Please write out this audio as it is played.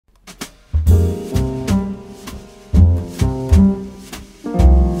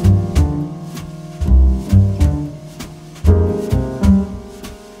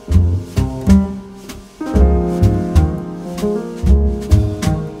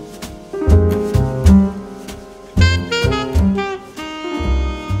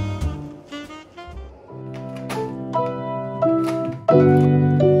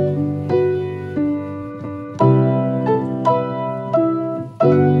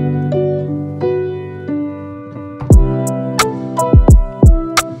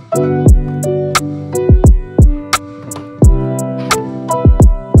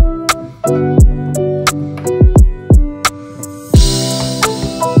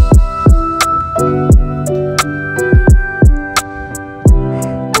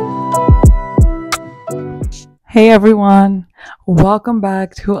Hey everyone, welcome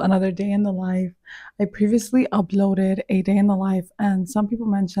back to another day in the life. I previously uploaded a day in the life, and some people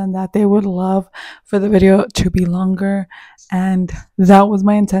mentioned that they would love for the video to be longer, and that was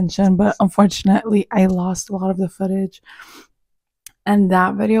my intention. But unfortunately, I lost a lot of the footage, and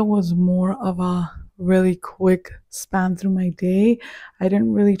that video was more of a really quick span through my day. I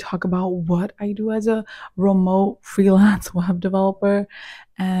didn't really talk about what I do as a remote freelance web developer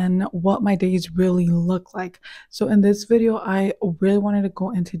and what my days really look like. So in this video, I really wanted to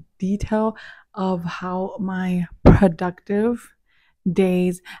go into detail of how my productive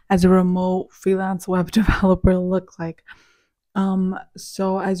days as a remote freelance web developer look like.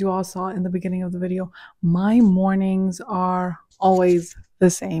 So as you all saw in the beginning of the video, my mornings are always the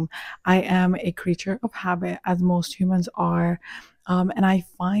same. I am a creature of habit, as most humans are. And I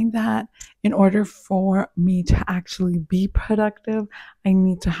find that in order for me to actually be productive, I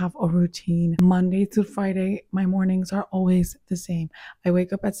need to have a routine. Monday through Friday, my mornings are always the same. I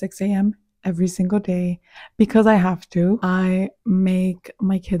wake up at 6 a.m. every single day because I have to. I make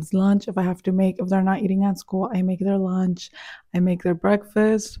my kids lunch if they're not eating at school, I make their lunch. I make their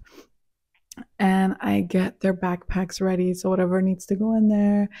breakfast and I get their backpacks ready. So, whatever needs to go in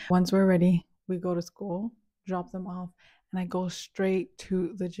there. Once we're ready, we go to school, drop them off, and I go straight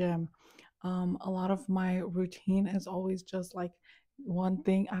to the gym. A lot of my routine is always just like one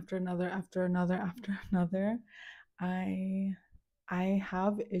thing after another, after another, after another. I I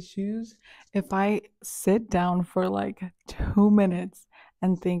have issues if I sit down for like 2 minutes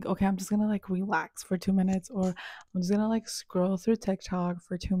and think, okay, I'm just gonna like relax for 2 minutes, or I'm just gonna like scroll through TikTok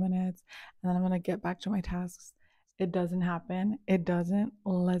for 2 minutes and then I'm gonna get back to my tasks. It doesn't happen. It doesn't.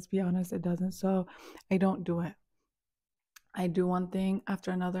 Let's be honest, it doesn't. So I don't do it. I do one thing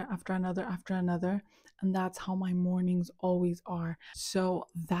after another, after another, after another. And that's how my mornings always are. So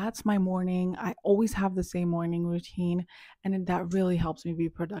that's my morning. I always have the same morning routine, and that really helps me be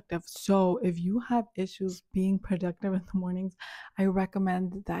productive. So if you have issues being productive in the mornings, I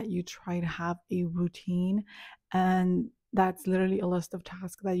recommend that you try to have a routine. And that's literally a list of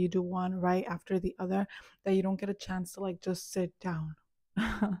tasks that you do one right after the other, that you don't get a chance to like just sit down.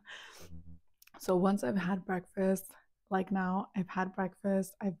 So once I've had breakfast, like now, I've had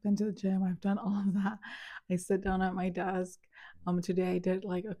breakfast, I've been to the gym, I've done all of that. I sit down at my desk. Today I did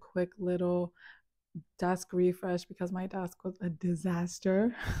like a quick little desk refresh because my desk was a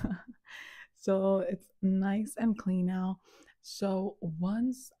disaster. So it's nice and clean now. So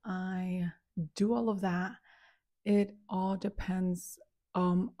once I do all of that, it all depends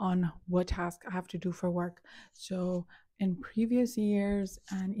on what task I have to do for work. So in previous years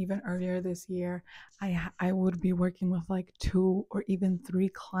and even earlier this year, I would be working with like two or even three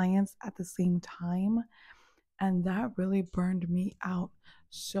clients at the same time, and that really burned me out.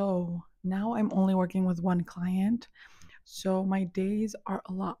 So now I'm only working with one client. So my days are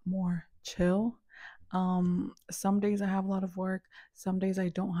a lot more chill. Some days I have a lot of work, some days I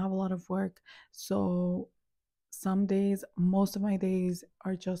don't have a lot of work. So some days, most of my days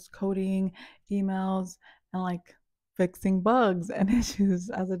are just coding, emails, and like fixing bugs and issues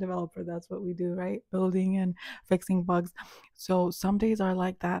as a developer. That's what we do, right? Building and fixing bugs. So some days are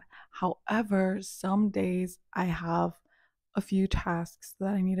like that. However, some days I have a few tasks that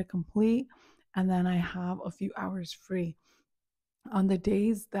I need to complete, and then I have a few hours free. On the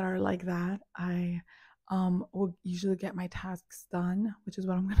days that are like that, I will usually get my tasks done, which is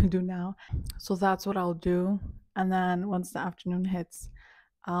what I'm gonna do now. So that's what I'll do. And then once the afternoon hits,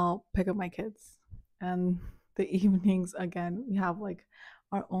 I'll pick up my kids. And the evenings, again, we have like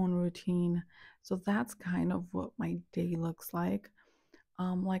our own routine. So that's kind of what my day looks like.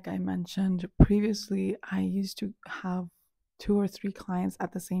 Like I mentioned previously, I used to have two or three clients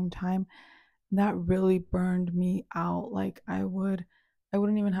at the same time. That really burned me out. Like I wouldn't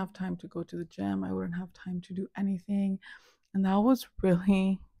even have time to go to the gym. I wouldn't have time to do anything. And that was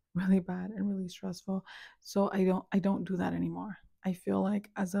really, really bad and really stressful. So I don't do that anymore. I feel like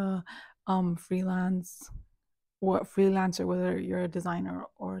as a freelancer, whether you're a designer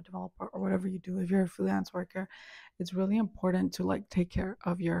or a developer or whatever you do, if you're a freelance worker, it's really important to like take care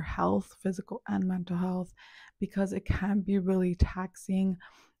of your health, physical and mental health, because it can be really taxing,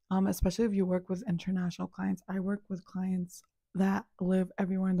 especially if you work with international clients. I work with clients that live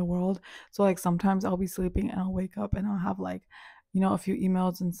everywhere in the world. So like sometimes I'll be sleeping and I'll wake up and I'll have like, a few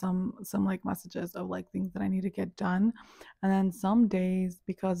emails and some like messages of like things that I need to get done. And then some days,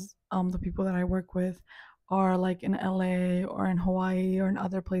 because the people that I work with are like in LA or in Hawaii or in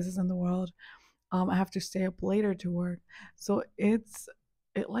other places in the world, I have to stay up later to work. So it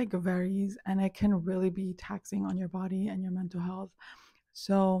like varies, and it can really be taxing on your body and your mental health.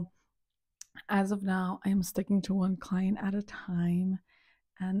 So As of now, I am sticking to one client at a time,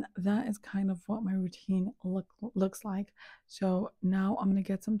 and that is kind of what my routine looks like. So now I'm gonna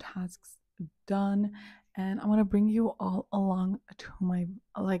get some tasks done, and I'm gonna bring you all along to my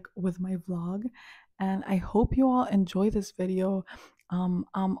with my vlog, and I hope you all enjoy this video. I'm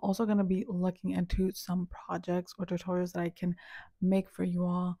also gonna be looking into some projects or tutorials that I can make for you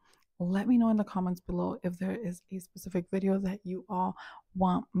all. Let me know in the comments below if there is a specific video that you all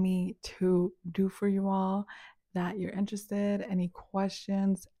want me to do for you all, that you're interested, any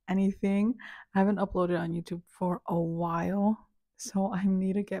questions, anything. I haven't uploaded on YouTube for a while, so I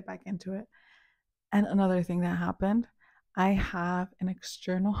need to get back into it. And another thing that happened, I have an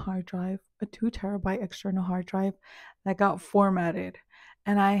external hard drive, a 2 terabyte external hard drive that got formatted.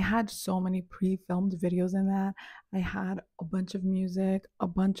 And I had so many pre-filmed videos in that. I had a bunch of music, a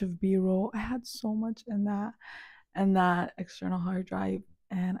bunch of B-roll. I had so much in that external hard drive,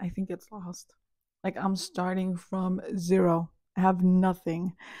 and I think it's lost. Like, I'm starting from zero. I have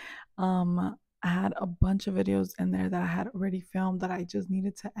nothing. I had a bunch of videos in there that I had already filmed that I just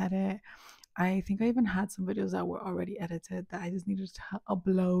needed to edit. I think I even had some videos that were already edited that I just needed to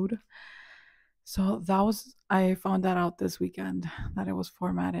upload. So I found that out this weekend, that it was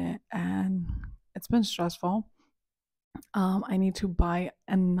formatted, and it's been stressful. I need to buy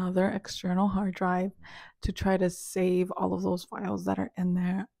another external hard drive to try to save all of those files that are in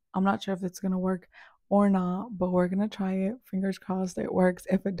there. I'm not sure if it's gonna work or not, but we're gonna try it. Fingers crossed it works.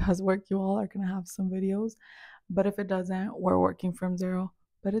 If it does work, you all are gonna have some videos. But if it doesn't, we're working from zero.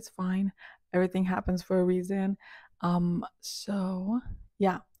 But it's fine. Everything happens for a reason. So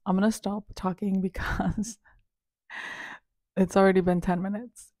yeah, I'm gonna stop talking because it's already been 10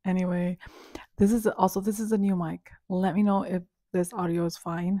 minutes. Anyway, this is a new mic. Let me know if this audio is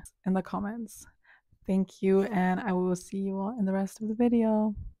fine in the comments. Thank you, and I will see you all in the rest of the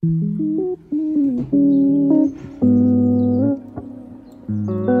video.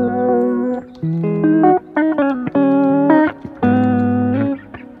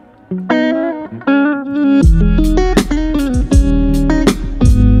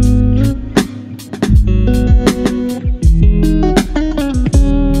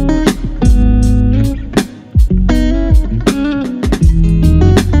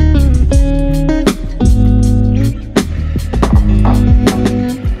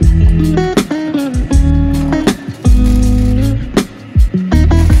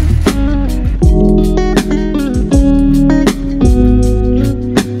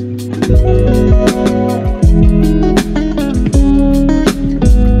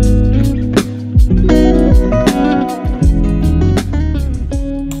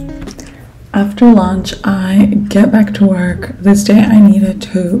 After lunch, I get back to work. This day I needed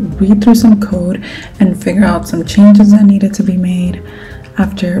to read through some code and figure out some changes that needed to be made.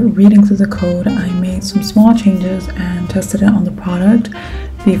 After reading through the code, I made some small changes and tested it on the product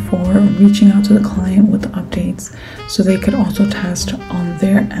before reaching out to the client with the updates so they could also test on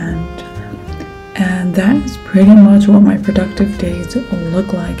their end. And that is pretty much what my productive days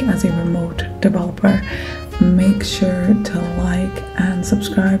look like as a remote developer. Make sure to like and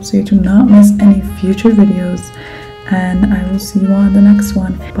subscribe so you do not miss any future videos, and I will see you on the next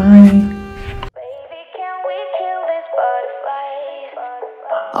one. Bye.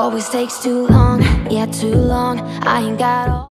 Always takes too long, yeah, too long. I ain't got all